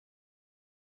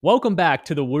Welcome back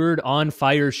to the Word on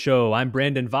Fire show. I'm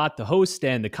Brandon Vaught, the host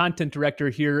and the content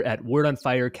director here at Word on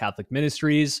Fire Catholic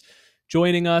Ministries.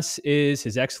 Joining us is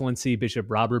His Excellency Bishop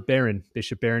Robert Barron.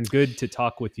 Bishop Barron, good to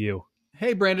talk with you.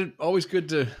 Hey, Brandon. Always good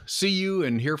to see you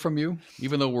and hear from you,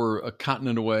 even though we're a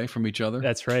continent away from each other.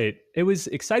 That's right. It was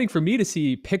exciting for me to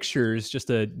see pictures just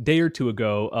a day or two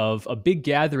ago of a big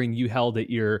gathering you held at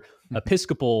your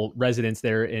Episcopal residence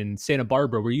there in Santa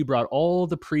Barbara, where you brought all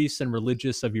the priests and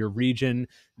religious of your region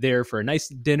there for a nice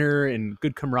dinner and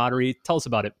good camaraderie. Tell us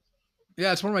about it.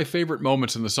 Yeah, it's one of my favorite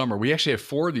moments in the summer. We actually have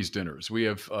 4 of these dinners. We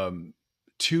have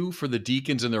 2 for the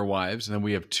deacons and their wives, and then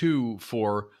we have 2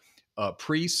 for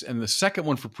priests. And the second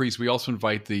one for priests, we also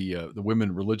invite the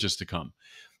women religious to come.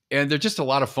 And they're just a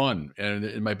lot of fun. And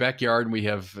in my backyard, we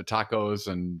have tacos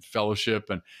and fellowship.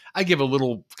 And I give a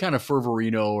little kind of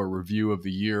fervorino or review of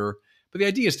the year. But the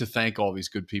idea is to thank all these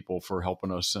good people for helping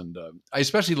us. And I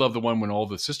especially love the one when all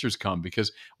the sisters come,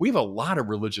 because we have a lot of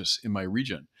religious in my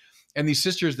region. And these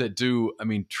sisters that do,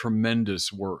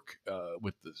 tremendous work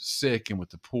with the sick and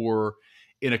with the poor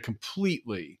in a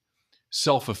completely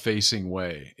self-effacing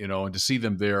way, and to see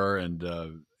them there and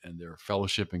their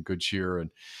fellowship and good cheer. And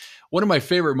one of my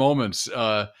favorite moments,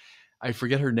 I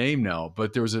forget her name now,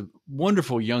 but there was a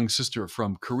wonderful young sister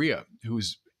from Korea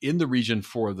who's in the region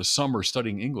for the summer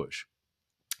studying English.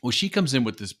 Well, she comes in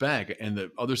with this bag, and the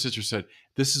other sister said,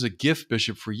 "This is a gift,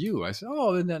 Bishop, for you." I said,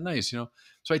 "Oh, isn't that nice?" So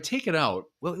I take it out.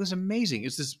 Well, it was amazing.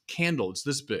 It's this candle. It's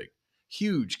this big,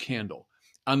 huge candle,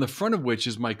 on the front of which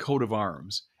is my coat of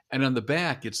arms. And on the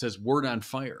back, it says Word on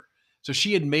Fire. So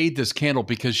she had made this candle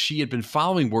because she had been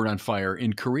following Word on Fire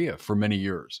in Korea for many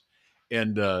years.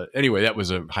 And anyway, that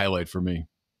was a highlight for me.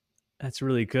 That's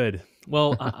really good.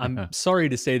 Well, I'm sorry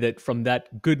to say that from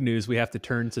that good news, we have to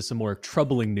turn to some more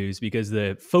troubling news, because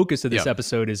the focus of this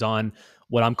episode is on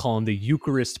what I'm calling the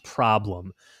Eucharist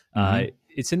Problem.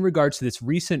 It's in regards to this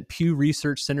recent Pew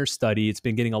Research Center study. It's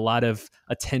been getting a lot of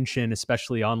attention,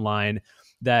 especially online,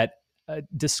 that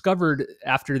discovered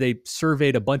after they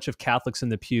surveyed a bunch of Catholics in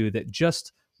the pew that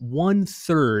just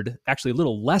 1/3, actually a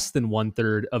little less than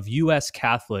 1/3 of U.S.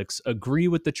 Catholics agree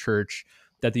with the Church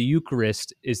that the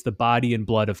Eucharist is the body and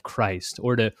blood of Christ.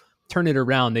 Or to turn it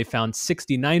around, they found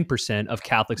 69% of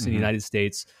Catholics in the United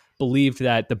States believed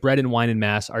that the bread and wine in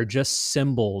Mass are just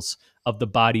symbols of the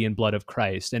body and blood of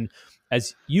Christ. And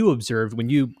as you observed, when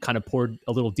you kind of poured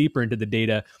a little deeper into the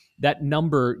data, that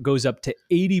number goes up to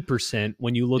 80%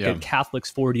 when you look at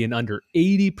Catholics 40 and under.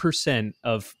 80%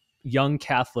 of young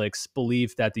Catholics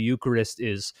believe that the Eucharist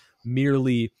is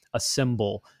merely a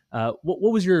symbol.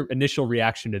 What was your initial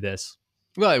reaction to this?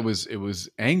 Well, it was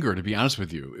anger, to be honest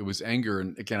with you. It was anger.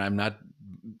 And again, I'm not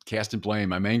casting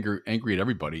blame. I'm angry at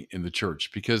everybody in the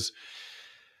church, because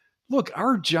look,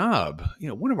 our job,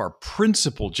 one of our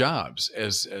principal jobs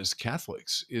as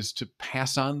Catholics is to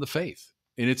pass on the faith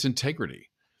in its integrity.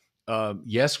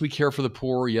 Yes, we care for the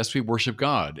poor. Yes, we worship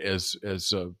God, as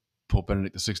Pope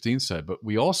Benedict XVI said, but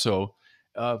we also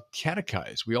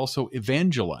catechize. We also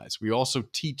evangelize. We also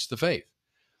teach the faith.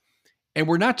 And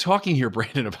we're not talking here,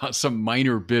 Brandon, about some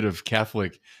minor bit of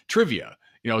Catholic trivia.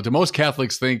 Do most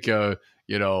Catholics think,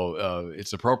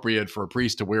 it's appropriate for a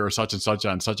priest to wear such and such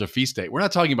on such a feast day? We're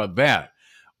not talking about that.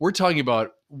 We're talking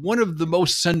about one of the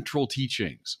most central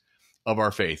teachings of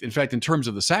our faith. In fact, in terms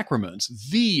of the sacraments,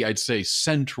 I'd say,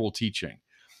 central teaching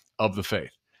of the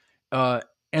faith.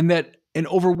 And that an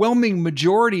overwhelming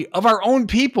majority of our own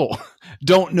people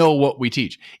don't know what we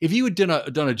teach. If you had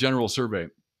done a general survey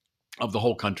of the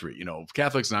whole country,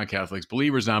 Catholics, non-Catholics,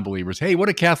 believers, non-believers, hey, what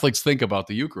do Catholics think about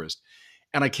the Eucharist?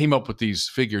 And I came up with these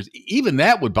figures. Even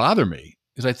that would bother me,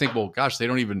 because I think, well, gosh,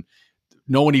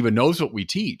 no one even knows what we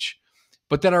teach.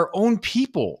 But that our own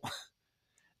people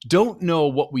don't know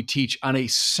what we teach on a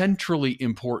centrally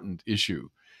important issue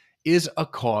is a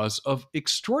cause of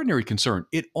extraordinary concern.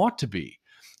 It ought to be.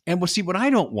 And what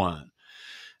I don't want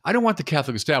the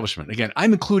Catholic establishment. Again,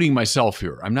 I'm including myself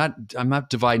here. I'm not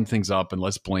dividing things up and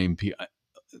let's blame people.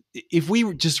 If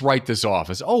we just write this off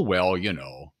as, oh, well,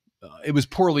 it was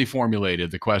poorly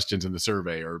formulated, the questions in the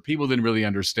survey, or people didn't really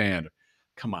understand.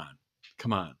 Come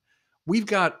on. We've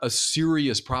got a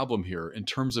serious problem here in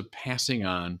terms of passing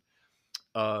on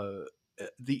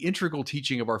the integral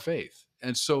teaching of our faith.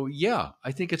 And so,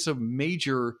 I think it's a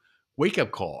major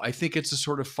wake-up call. I think it's a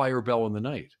sort of fire bell in the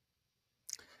night.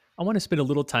 I want to spend a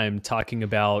little time talking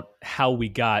about how we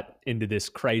got into this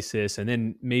crisis and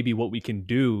then maybe what we can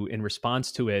do in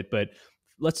response to it. But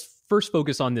let's first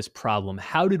focus on this problem.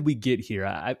 How did we get here?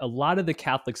 A lot of the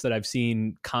Catholics that I've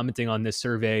seen commenting on this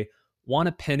survey want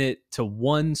to pin it to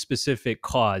one specific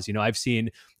cause. I've seen,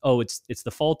 oh, it's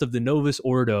the fault of the Novus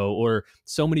Ordo, or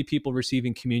so many people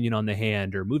receiving communion on the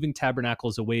hand, or moving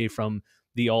tabernacles away from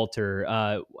the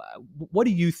altar. What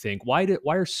do you think? Why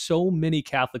are so many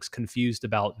Catholics confused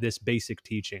about this basic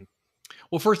teaching?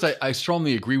 Well, first, I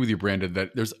strongly agree with you, Brandon,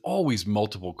 that there's always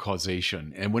multiple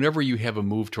causation. And whenever you have a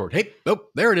move toward, hey, oh,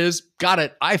 there it is, got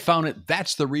it, I found it,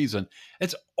 that's the reason,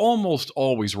 it's almost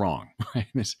always wrong. Right?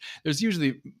 There's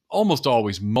usually almost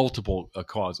always multiple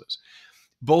causes,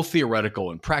 both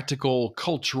theoretical and practical,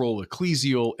 cultural,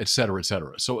 ecclesial, et cetera, et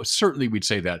cetera. So certainly we'd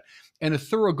say that. And a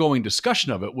thoroughgoing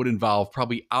discussion of it would involve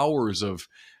probably hours of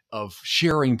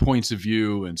sharing points of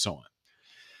view and so on.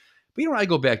 But what I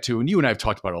go back to, and you and I have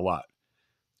talked about it a lot,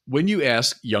 when you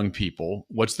ask young people,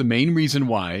 what's the main reason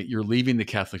why you're leaving the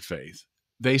Catholic faith?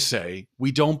 They say,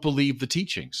 we don't believe the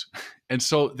teachings. And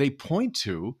so they point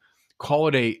to, call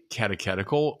it a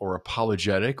catechetical or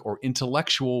apologetic or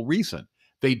intellectual reason.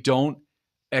 They don't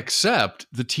accept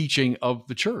the teaching of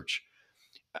the church.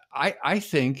 I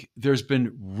think there's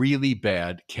been really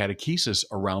bad catechesis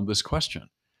around this question.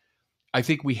 I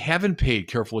think we haven't paid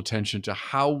careful attention to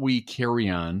how we carry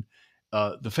on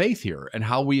the faith here and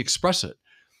how we express it.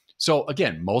 So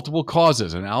again, multiple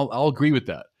causes, and I'll agree with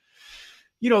that.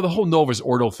 The whole Novus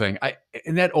Ordo thing,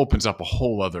 and that opens up a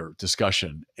whole other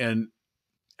discussion. And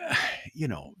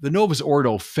the Novus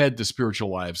Ordo fed the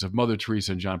spiritual lives of Mother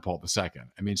Teresa and John Paul II.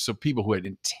 I mean, so people who had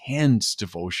intense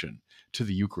devotion to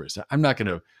the Eucharist. I'm not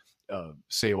going to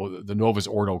say, oh, the Novus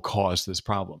Ordo caused this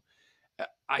problem.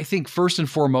 I think first and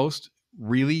foremost,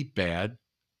 really bad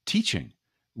teaching,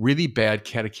 really bad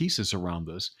catechesis around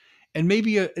this. And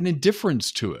maybe an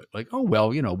indifference to it. Like, oh,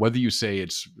 well, whether you say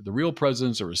it's the real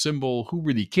presence or a symbol, who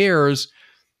really cares?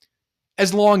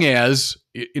 As long as,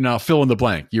 fill in the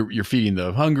blank. You're feeding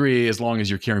the hungry, as long as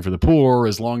you're caring for the poor,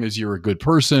 as long as you're a good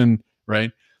person,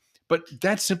 right? But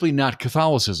that's simply not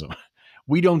Catholicism.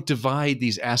 We don't divide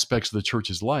these aspects of the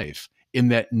church's life in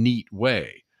that neat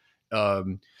way.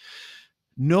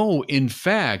 No, in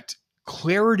fact,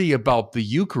 clarity about the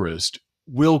Eucharist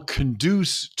will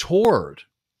conduce toward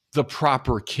the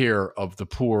proper care of the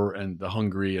poor and the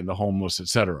hungry and the homeless, et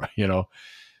cetera,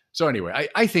 So anyway,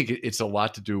 I think it's a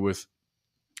lot to do with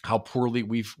how poorly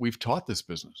we've taught this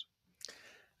business.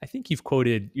 I think you've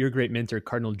quoted your great mentor,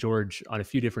 Cardinal George, on a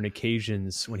few different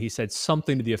occasions when he said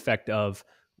something to the effect of,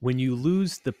 when you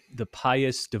lose the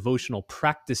pious devotional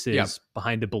practices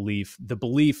behind a belief, the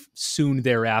belief soon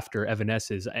thereafter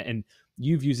evanesces. And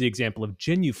you've used the example of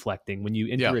genuflecting. When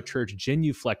you enter a church,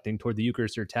 genuflecting toward the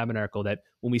Eucharist or tabernacle, that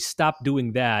when we stop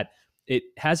doing that, it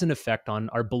has an effect on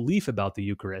our belief about the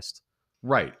Eucharist.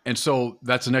 Right. And so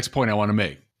that's the next point I want to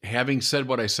make. Having said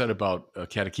what I said about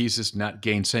catechesis, not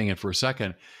gainsaying it for a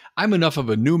second, I'm enough of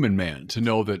a Newman man to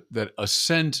know that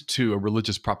assent to a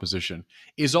religious proposition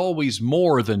is always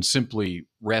more than simply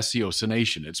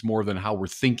ratiocination. It's more than how we're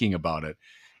thinking about it.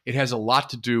 It has a lot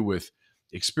to do with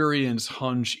experience,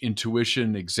 hunch,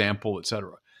 intuition, example,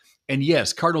 etc. And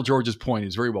yes, Cardinal George's point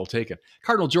is very well taken.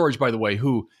 Cardinal George, by the way,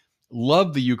 who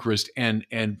loved the Eucharist and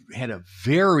had a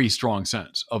very strong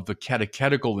sense of the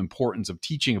catechetical importance of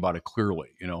teaching about it clearly,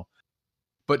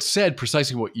 but said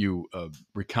precisely what you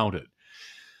recounted.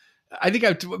 I think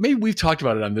maybe we've talked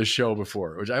about it on this show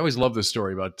before, which I always love this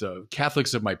story about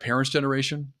Catholics of my parents'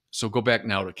 generation. So go back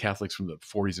now to Catholics from the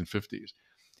 40s and 50s.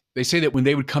 They say that when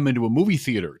they would come into a movie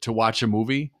theater to watch a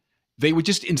movie, they would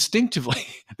just instinctively,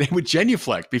 they would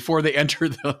genuflect before they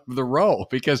entered the row,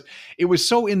 because it was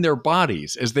so in their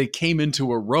bodies as they came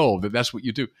into a row that's what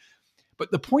you do.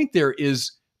 But the point there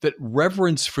is that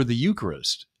reverence for the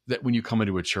Eucharist, that when you come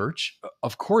into a church,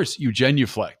 of course you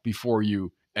genuflect before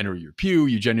you enter your pew,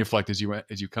 you genuflect as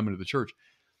you come into the church.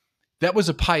 That was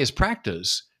a pious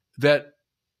practice that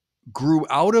grew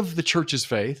out of the church's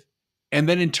faith and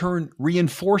then in turn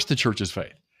reinforced the church's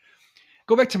faith.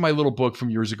 Go back to my little book from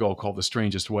years ago called The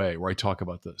Strangest Way, where I talk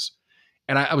about this.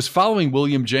 And I was following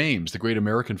William James, the great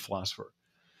American philosopher.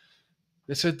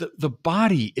 They said that the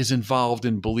body is involved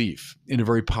in belief in a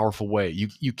very powerful way.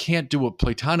 You can't do a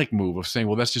Platonic move of saying,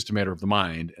 well, that's just a matter of the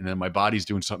mind, and then my body's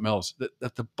doing something else.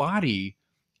 That the body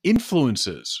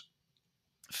influences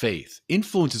faith,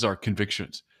 influences our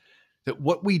convictions. That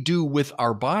what we do with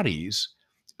our bodies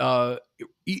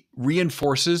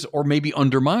reinforces or maybe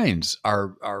undermines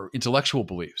our intellectual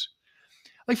beliefs.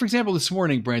 Like, for example, this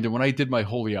morning, Brandon, when I did my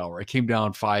holy hour, I came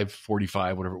down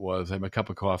 5:45, whatever it was. I had my cup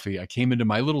of coffee. I came into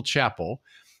my little chapel,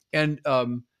 and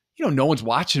no one's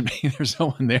watching me. There's no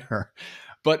one there.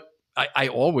 But I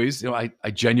always, I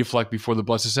genuflect before the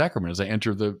Blessed Sacrament as I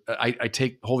enter I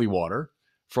take holy water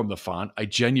from the font. I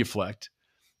genuflect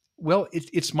Well,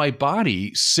 it's my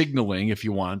body signaling, if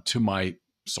you want, to my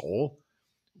soul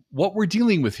what we're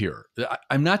dealing with here.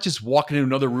 I'm not just walking in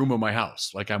another room of my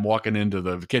house like I'm walking into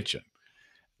the kitchen.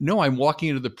 No, I'm walking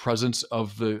into the presence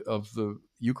of the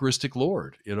Eucharistic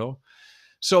Lord, you know?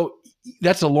 So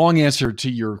that's a long answer to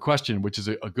your question, which is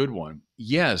a good one.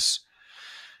 Yes,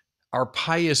 our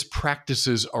pious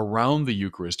practices around the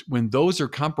Eucharist, when those are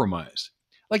compromised,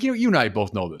 like, you and I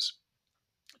both know this.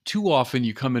 Too often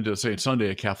you come into, say, Sunday,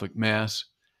 a Catholic Mass,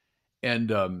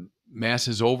 and Mass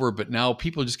is over, but now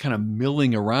people are just kind of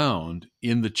milling around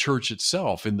in the church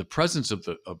itself, in the presence of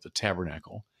the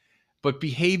tabernacle, but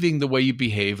behaving the way you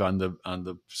behave on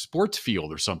the sports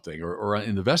field or something, or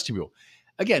in the vestibule.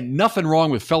 Again, nothing wrong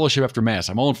with fellowship after Mass.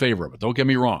 I'm all in favor of it. Don't get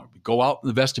me wrong. Go out in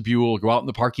the vestibule, go out in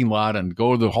the parking lot, and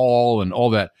go to the hall and all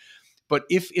that. But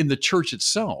if in the church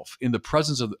itself, in the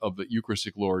presence of the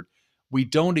Eucharistic Lord, we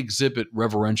don't exhibit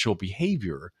reverential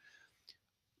behavior,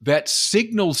 that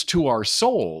signals to our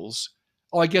souls,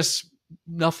 oh, I guess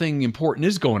nothing important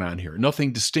is going on here.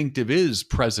 Nothing distinctive is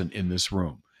present in this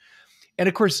room. And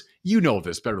of course, you know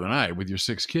this better than I with your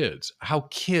 6 kids, how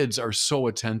kids are so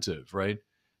attentive, right,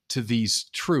 to these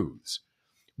truths.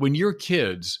 When your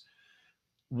kids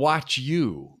watch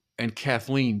you and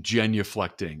Kathleen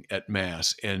genuflecting at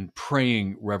Mass and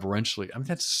praying reverentially, I mean,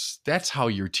 that's how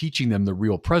you're teaching them the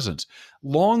real presence.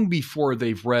 Long before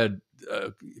they've read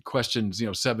questions,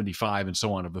 75 and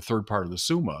so on of the third part of the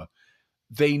Summa,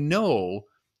 they know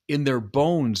in their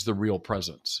bones the real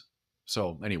presence.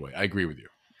 So anyway, I agree with you.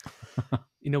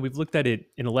 We've looked at it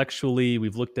intellectually.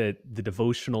 We've looked at the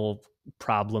devotional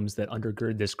problems that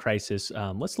undergird this crisis.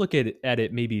 Let's look at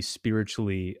it maybe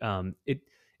spiritually.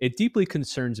 It deeply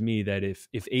concerns me that if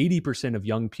 80% of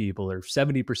young people or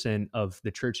 70% of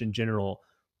the church in general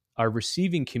are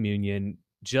receiving communion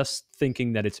just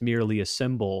thinking that it's merely a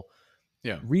symbol,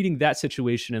 reading that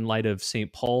situation in light of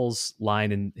St. Paul's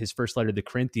line in his first letter to the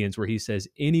Corinthians, where he says,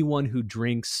 anyone who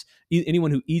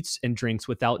eats and drinks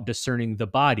without discerning the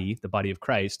body of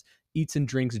Christ, eats and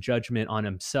drinks judgment on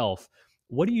himself.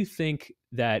 What do you think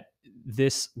that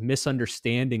this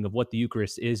misunderstanding of what the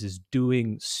Eucharist is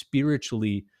doing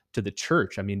spiritually to the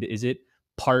church? I mean, is it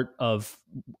part of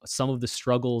some of the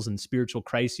struggles and spiritual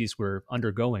crises we're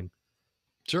undergoing?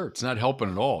 Sure, it's not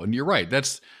helping at all. And you're right.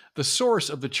 That's the source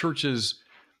of the church's,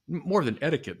 more than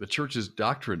etiquette, the church's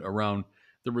doctrine around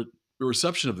the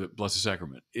reception of the Blessed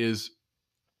Sacrament is,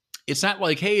 it's not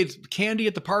like, hey, it's candy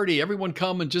at the party, everyone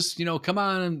come and just, come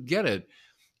on and get it.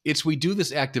 It's, we do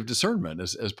this act of discernment,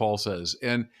 as Paul says.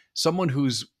 And someone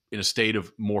who's in a state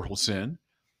of mortal sin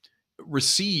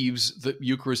receives the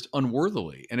Eucharist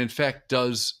unworthily, and in fact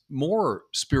does more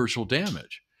spiritual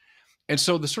damage. And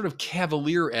so the sort of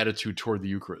cavalier attitude toward the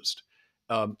Eucharist,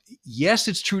 yes,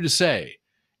 it's true to say,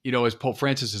 as Pope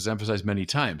Francis has emphasized many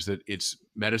times, that it's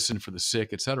medicine for the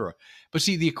sick, etc. But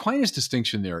see, the Aquinas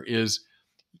distinction there is,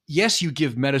 yes, you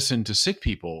give medicine to sick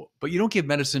people, but you don't give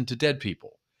medicine to dead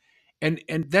people. And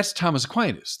that's Thomas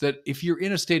Aquinas, that if you're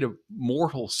in a state of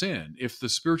mortal sin, if the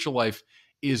spiritual life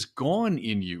is gone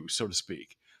in you, so to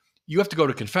speak, you have to go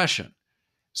to confession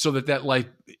so that life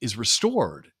is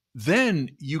restored. Then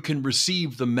you can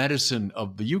receive the medicine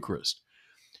of the Eucharist.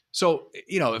 So,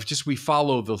 if just we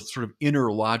follow the sort of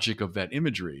inner logic of that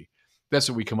imagery, that's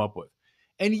what we come up with.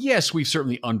 And yes, we've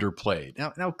certainly underplayed.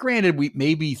 Now, granted,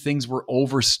 maybe things were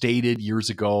overstated years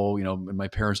ago, in my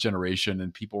parents' generation,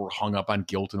 and people were hung up on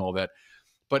guilt and all that.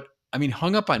 But I mean,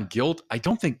 hung up on guilt, I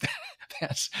don't think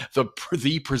that's the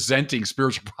presenting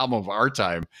spiritual problem of our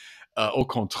time. Au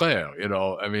contraire,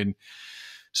 I mean.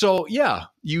 So yeah,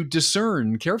 you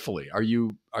discern carefully. Are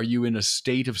you in a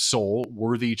state of soul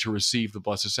worthy to receive the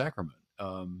Blessed Sacrament?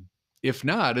 If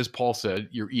not, as Paul said,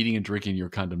 you're eating and drinking your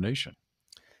condemnation.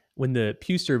 When the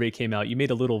Pew survey came out, you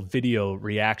made a little video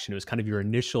reaction. It was kind of your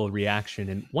initial reaction.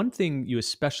 And one thing you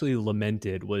especially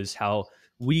lamented was how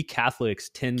we Catholics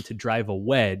tend to drive a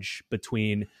wedge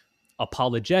between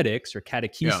apologetics or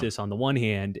catechesis on the one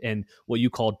hand and what you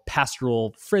called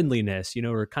pastoral friendliness,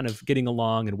 or kind of getting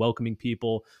along and welcoming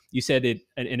people. You said it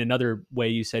in another way,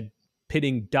 you said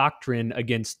pitting doctrine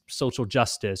against social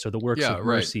justice or the works of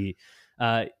mercy.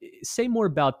 Say more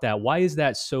about that. Why is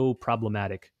that so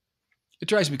problematic? It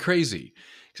drives me crazy.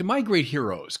 So my great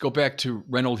heroes go back to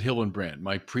Reinhold Hillenbrand,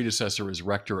 my predecessor as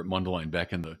rector at Mundelein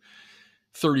back in the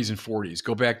 30s and 40s.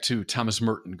 Go back to Thomas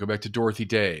Merton, go back to Dorothy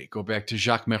Day, go back to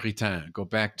Jacques Maritain, go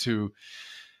back to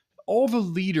all the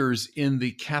leaders in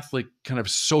the Catholic kind of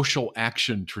social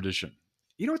action tradition.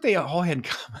 You know what they all had in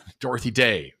common? Dorothy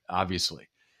Day, obviously.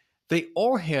 They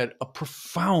all had a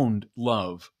profound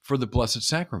love for the Blessed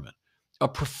Sacrament, a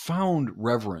profound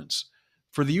reverence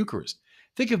for the Eucharist.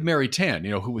 Think of Mary Tan,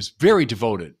 who was very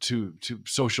devoted to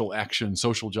social action,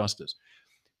 social justice,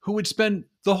 who would spend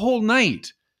the whole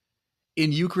night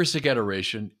in Eucharistic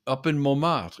adoration up in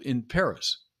Montmartre in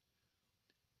Paris.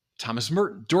 Thomas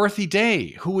Merton, Dorothy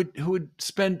Day, who would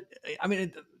spend,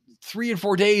 3 and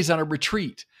 4 days on a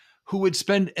retreat, who would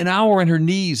spend an hour on her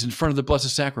knees in front of the Blessed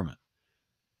Sacrament.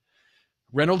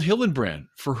 Reynold Hillenbrand,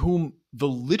 for whom the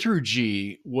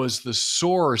liturgy was the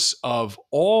source of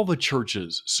all the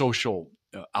church's social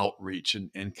outreach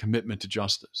and commitment to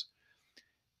justice.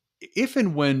 If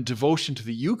and when devotion to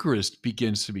the Eucharist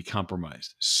begins to be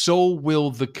compromised, so will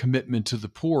the commitment to the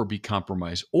poor be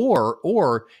compromised,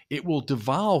 or it will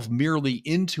devolve merely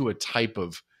into a type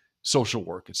of social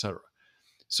work, etc.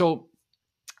 So,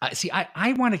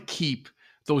 I want to keep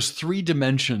those 3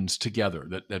 dimensions together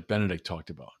that Benedict talked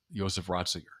about, Joseph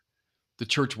Ratzinger. The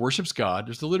church worships God.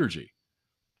 There's the liturgy,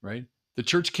 right? The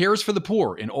church cares for the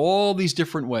poor in all these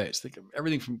different ways. Think of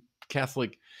everything from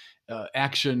Catholic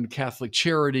action, Catholic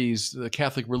charities, the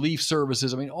Catholic relief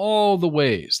services. All the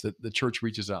ways that the church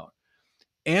reaches out.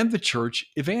 And the church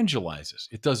evangelizes.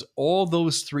 It does all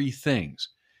those 3 things.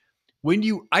 When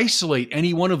you isolate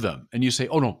any one of them and you say,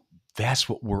 oh no, that's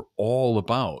what we're all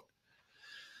about,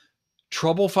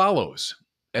 trouble follows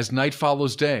as night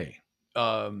follows day.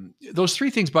 Those 3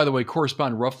 things, by the way,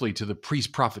 correspond roughly to the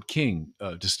priest, prophet, king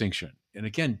distinction. And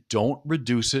again, don't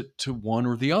reduce it to one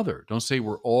or the other. Don't say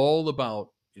we're all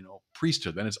about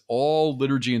priesthood, then it's all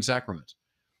liturgy and sacraments.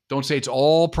 Don't say it's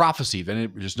all prophecy,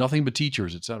 then there's nothing but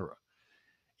teachers, etc.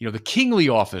 The kingly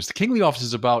office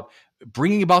is about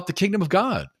bringing about the kingdom of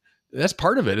God. That's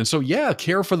part of it. And so,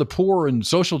 care for the poor and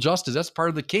social justice, that's part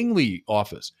of the kingly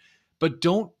office. But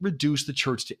don't reduce the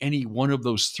church to any one of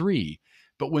those 3.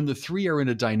 But when the 3 are in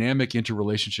a dynamic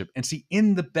interrelationship, and see,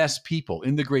 in the best people,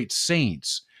 in the great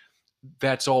saints,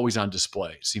 that's always on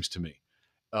display, it seems to me.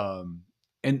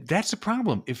 And that's a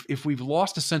problem. If we've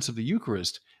lost a sense of the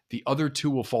Eucharist, the other 2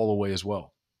 will fall away as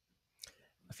well.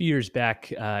 A few years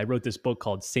back, I wrote this book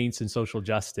called Saints and Social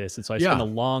Justice. And so I spent a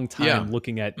long time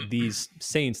looking at these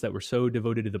saints that were so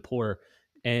devoted to the poor.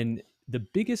 And the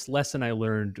biggest lesson I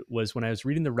learned was when I was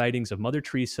reading the writings of Mother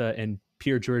Teresa and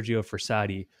Pier Giorgio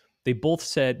Frassati. They both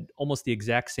said almost the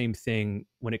exact same thing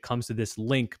when it comes to this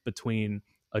link between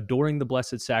adoring the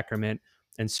Blessed Sacrament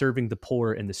and serving the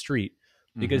poor in the street.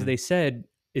 Because they said,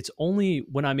 it's only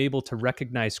when I'm able to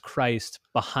recognize Christ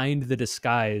behind the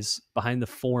disguise, behind the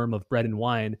form of bread and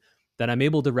wine, that I'm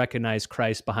able to recognize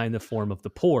Christ behind the form of the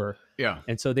poor. Yeah.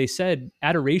 And so they said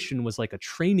adoration was like a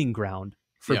training ground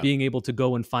for being able to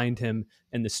go and find him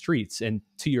in the streets. And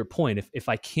to your point, if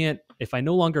I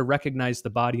no longer recognize the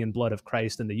body and blood of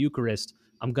Christ in the Eucharist,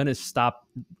 I'm going to stop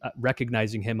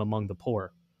recognizing him among the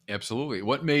poor. Absolutely.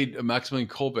 What made Maximilian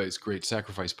Kolbe's great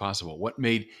sacrifice possible? What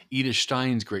made Edith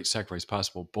Stein's great sacrifice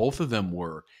possible? Both of them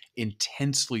were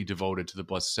intensely devoted to the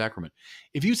Blessed Sacrament.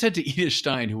 If you said to Edith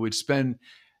Stein, who would spend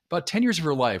about 10 years of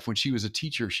her life when she was a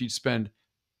teacher, she'd spend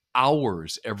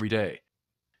hours every day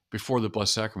before the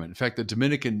Blessed Sacrament. In fact, the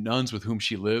Dominican nuns with whom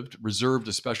she lived reserved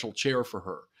a special chair for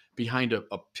her behind a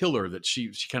pillar that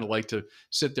she kind of liked to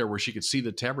sit there where she could see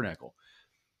the tabernacle.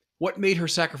 What made her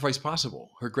sacrifice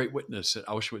possible, her great witness at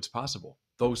Auschwitz possible?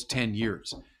 Those 10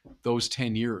 years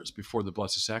before the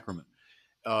Blessed Sacrament.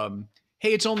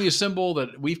 Hey, it's only a symbol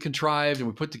that we've contrived and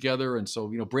we put together. And so,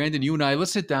 Brandon, you and I,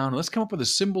 let's sit down and let's come up with a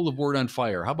symbol of Word on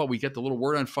Fire. How about we get the little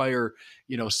Word on Fire,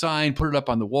 sign, put it up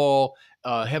on the wall,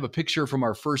 have a picture from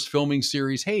our first filming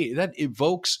series. Hey, that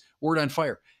evokes Word on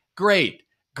Fire. Great.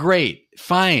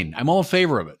 Fine. I'm all in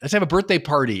favor of it. Let's have a birthday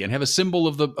party and have a symbol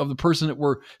of the person that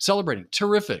we're celebrating.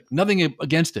 Terrific. Nothing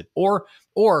against it. Or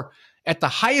at the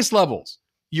highest levels,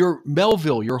 you're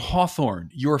Melville, you're Hawthorne,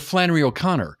 you're Flannery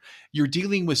O'Connor. You're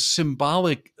dealing with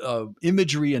symbolic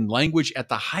imagery and language at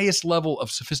the highest level of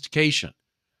sophistication.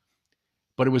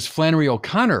 But it was Flannery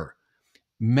O'Connor,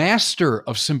 master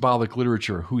of symbolic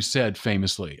literature, who said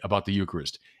famously about the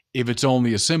Eucharist, if it's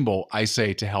only a symbol, I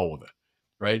say to hell with it,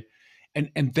 right?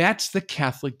 And that's the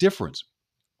Catholic difference.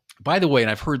 By the way,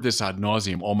 and I've heard this ad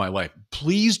nauseum all my life,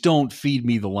 please don't feed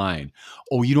me the line,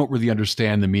 oh, you don't really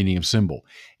understand the meaning of symbol.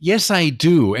 Yes, I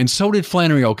do. And so did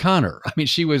Flannery O'Connor. I mean,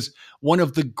 she was one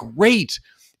of the great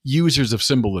users of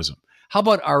symbolism. How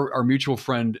about our mutual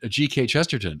friend, G.K.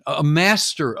 Chesterton, a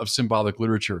master of symbolic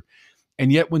literature?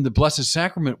 And yet when the Blessed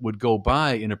Sacrament would go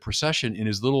by in a procession in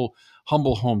his little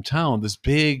humble hometown, this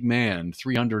big man,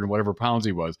 300 and whatever pounds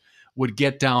he was, would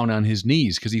get down on his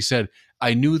knees because he said,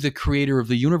 I knew the creator of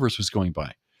the universe was going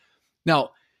by.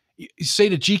 Now, say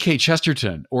to G.K.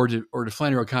 Chesterton or to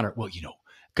Flannery O'Connor, well,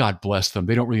 God bless them.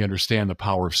 They don't really understand the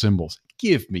power of symbols.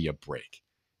 Give me a break.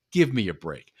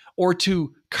 or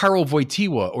to Karl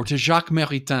Wojtyła, or to Jacques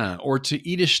Maritain, or to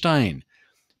Edith Stein.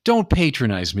 Don't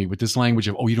patronize me with this language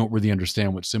of, oh, you don't really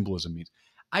understand what symbolism means.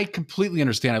 I completely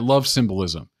understand. I love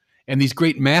symbolism. And these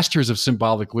great masters of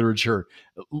symbolic literature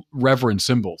reverence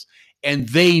symbols. And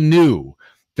they knew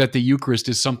that the Eucharist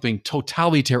is something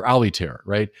totaliter,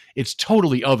 right? It's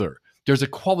totally other. There's a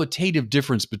qualitative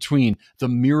difference between the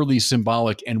merely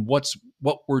symbolic and what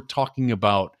we're talking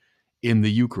about in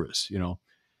the Eucharist, you know.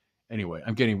 Anyway,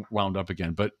 I'm getting wound up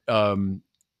again, but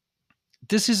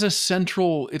this is a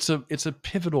central, it's a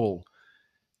pivotal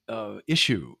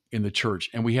issue in the church,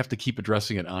 and we have to keep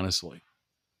addressing it honestly.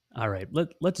 All right,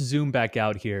 let's zoom back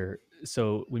out here.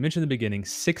 So we mentioned in the beginning,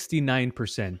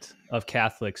 69% of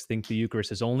Catholics think the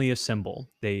Eucharist is only a symbol.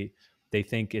 They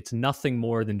think it's nothing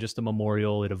more than just a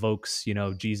memorial. It evokes,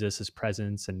 Jesus'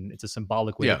 presence, and it's a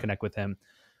symbolic way to connect with him.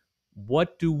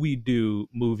 What do we do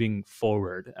moving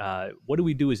forward? What do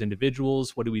we do as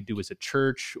individuals? What do we do as a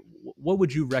church? What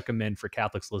would you recommend for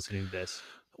Catholics listening to this?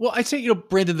 Well, I'd say,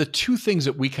 Brandon, the two things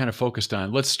that we kind of focused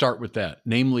on, let's start with that,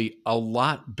 namely a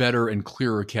lot better and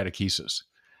clearer catechesis.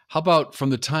 How about from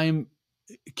the time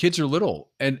kids are little?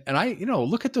 And I,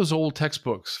 look at those old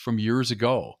textbooks from years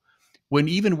ago when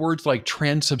even words like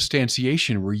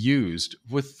transubstantiation were used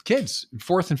with kids in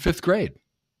 4th and 5th grade.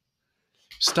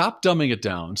 Stop dumbing it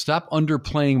down. Stop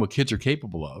underplaying what kids are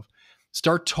capable of.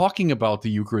 Start talking about the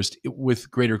Eucharist with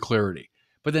greater clarity.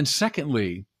 But then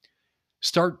secondly,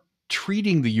 start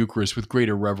treating the Eucharist with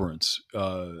greater reverence.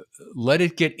 Let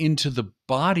it get into the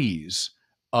bodies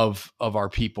of our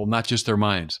people, not just their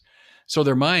minds. So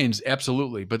their minds,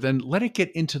 absolutely, but then let it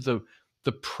get into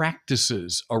the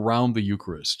practices around the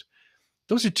Eucharist.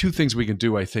 Those are two things we can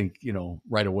do, I think,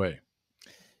 right away.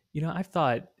 I've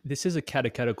thought this is a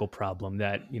catechetical problem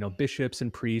that, bishops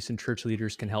and priests and church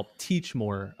leaders can help teach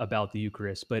more about the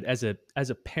Eucharist. But as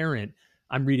a parent,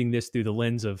 I'm reading this through the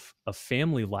lens of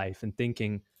family life and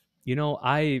thinking,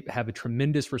 I have a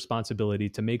tremendous responsibility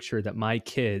to make sure that my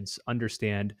kids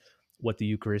understand what the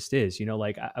Eucharist is.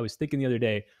 Like I was thinking the other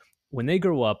day, when they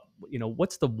grow up,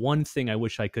 what's the one thing I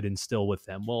wish I could instill with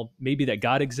them? Well, maybe that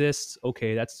God exists.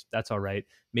 Okay, that's all right.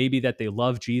 Maybe that they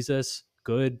love Jesus.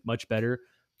 Good, much better.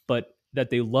 But that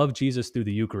they love Jesus through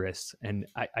the Eucharist. And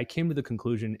I came to the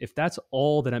conclusion, if that's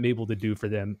all that I'm able to do for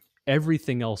them,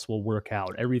 everything else will work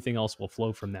out. Everything else will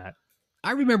flow from that.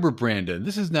 I remember, Brandon,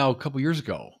 this is now a couple years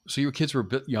ago. So your kids were a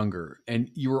bit younger and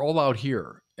you were all out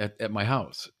here at my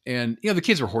house. And, the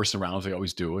kids were horsing around as they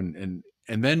always do. And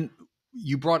then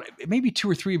you brought maybe 2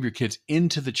 or 3 of your kids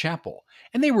into the chapel,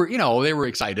 and they were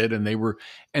excited, and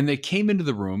they came into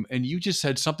the room, and you just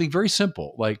said something very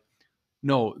simple, like,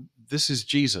 no, this is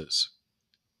Jesus.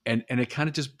 And it kind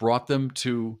of just brought them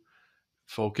to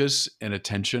focus and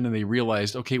attention. And they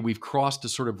realized, okay, we've crossed a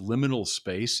sort of liminal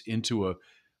space into a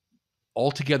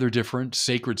altogether different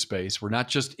sacred space. We're not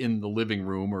just in the living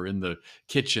room or in the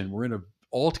kitchen. We're in a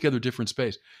altogether different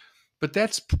space. But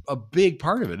that's a big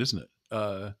part of it, isn't it?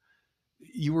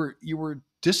 You were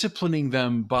disciplining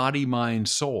them body, mind,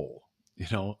 soul,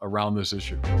 around this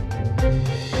issue.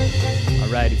 All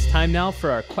right, it's time now for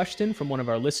our question from one of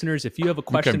our listeners. If you have a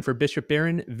question for Bishop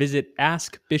Barron, visit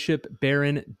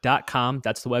askbishopbarron.com.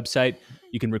 That's the website.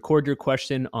 You can record your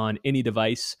question on any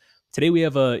device. Today we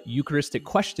have a Eucharistic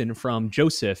question from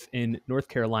Joseph in North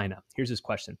Carolina. Here's his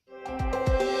question.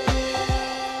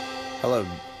 Hello,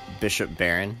 Bishop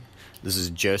Barron. This is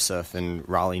Joseph in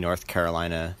Raleigh, North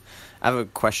Carolina. I have a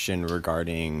question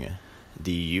regarding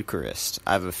the Eucharist.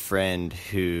 I have a friend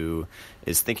who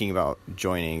is thinking about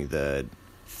joining the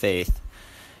faith,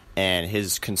 and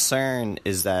his concern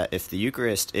is that if the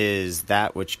Eucharist is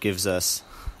that which gives us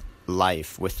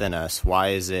life within us, why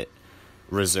is it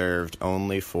reserved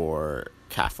only for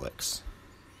Catholics?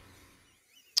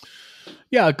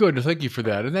 Yeah, good. Thank you for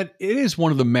that. And that it is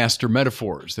one of the master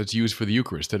metaphors that's used for the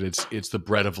Eucharist, that it's the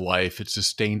bread of life. It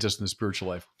sustains us in the spiritual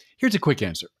life. Here's a quick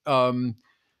answer.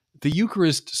 The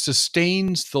Eucharist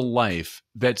sustains the life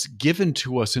that's given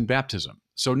to us in baptism.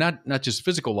 So not just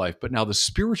physical life, but now the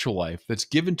spiritual life that's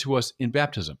given to us in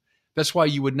baptism. That's why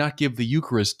you would not give the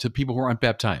Eucharist to people who aren't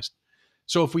baptized.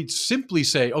 So if we simply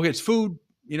say, okay, it's food,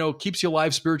 keeps you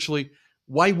alive spiritually,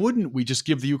 why wouldn't we just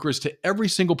give the Eucharist to every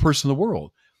single person in the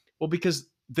world? Well, because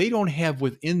they don't have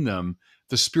within them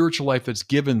the spiritual life that's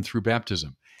given through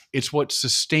baptism. It's what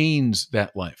sustains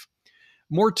that life.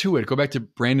 More to it, go back to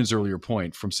Brandon's earlier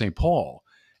point from St. Paul.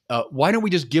 Why don't we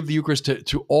just give the Eucharist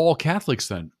to all Catholics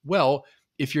then? Well,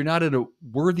 if you're not in a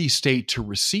worthy state to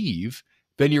receive,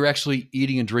 then you're actually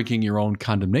eating and drinking your own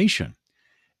condemnation.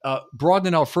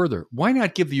 Broaden it out further. Why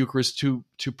not give the Eucharist to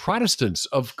Protestants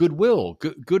of goodwill,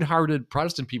 good-hearted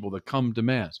Protestant people that come to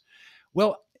Mass?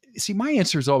 Well, see, my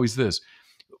answer is always this.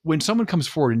 When someone comes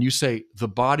forward and you say the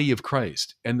body of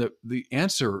Christ, and the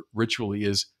answer ritually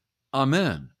is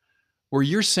amen, where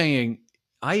you're saying,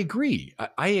 I agree,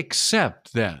 I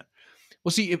accept that.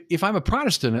 Well, see, if I'm a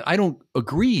Protestant and I don't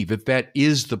agree that that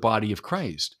is the body of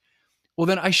Christ, well,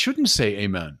 then I shouldn't say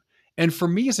amen. And for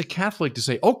me as a Catholic to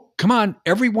say, oh, come on,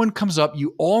 everyone comes up,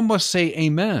 you all must say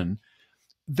amen,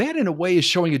 that in a way is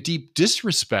showing a deep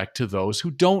disrespect to those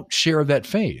who don't share that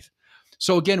faith.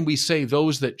 So again, we say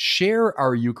those that share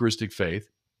our Eucharistic faith,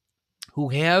 who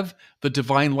have the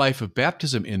divine life of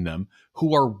baptism in them,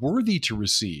 who are worthy to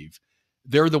receive,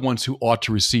 they're the ones who ought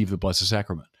to receive the Blessed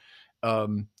Sacrament.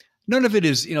 None of it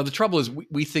is, the trouble is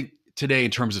we think today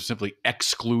in terms of simply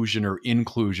exclusion or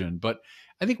inclusion, but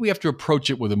I think we have to approach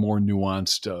it with a more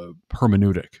nuanced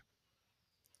hermeneutic.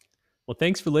 Well,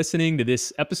 thanks for listening to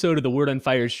this episode of the Word on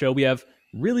Fire show. We have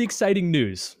really exciting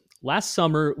news. Last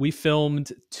summer, we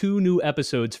filmed 2 new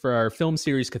episodes for our film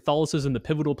series, Catholicism, the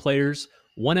Pivotal Players.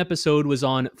 One episode was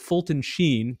on Fulton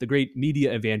Sheen, the great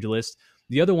media evangelist.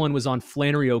 The other one was on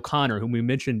Flannery O'Connor, whom we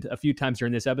mentioned a few times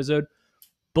during this episode.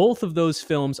 Both of those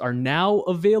films are now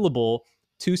available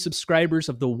to subscribers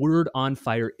of the Word on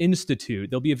Fire Institute.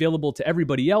 They'll be available to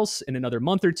everybody else in another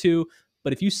month or 2.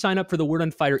 But if you sign up for the Word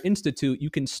on Fire Institute, you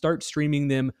can start streaming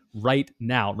them right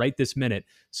now, right this minute.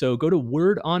 So go to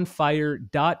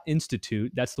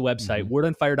wordonfire.institute. That's the website,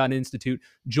 wordonfire.institute.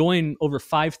 Join over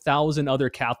 5,000 other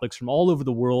Catholics from all over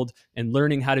the world and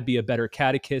learning how to be a better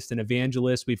catechist and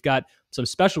evangelist. We've got some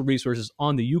special resources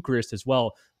on the Eucharist as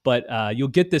well. But you'll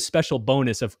get this special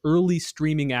bonus of early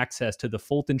streaming access to the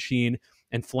Fulton Sheen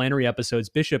and Flannery episodes.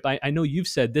 Bishop, I know you've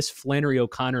said this Flannery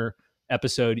O'Connor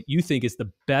episode you think is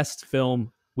the best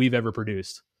film we've ever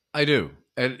produced. I do.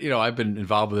 And, I've been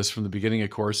involved with this from the beginning, of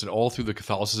course, and all through the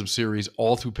Catholicism series,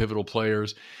 all through Pivotal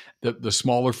Players, the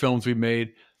smaller films we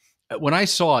made. When I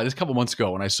saw it, a couple months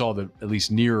ago, when I saw the at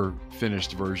least near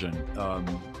finished version,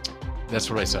 that's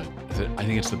what I said. I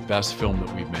think it's the best film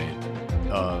that we've made.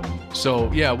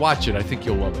 So yeah, watch it. I think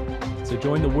you'll love it. So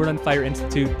join the Word on Fire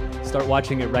Institute. Start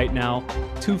watching it right now.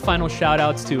 2 final shout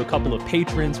outs to a couple of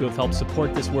patrons who have helped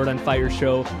support this Word on Fire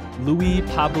show. Louis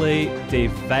Pable de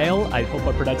Vail, I hope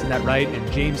I'm pronouncing that right,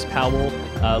 and James Powell.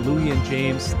 Louis and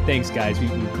James, thanks guys. We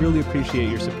really appreciate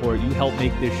your support. You help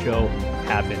make this show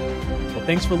happen. Well,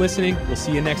 thanks for listening. We'll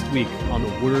see you next week on the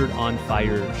Word on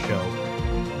Fire show.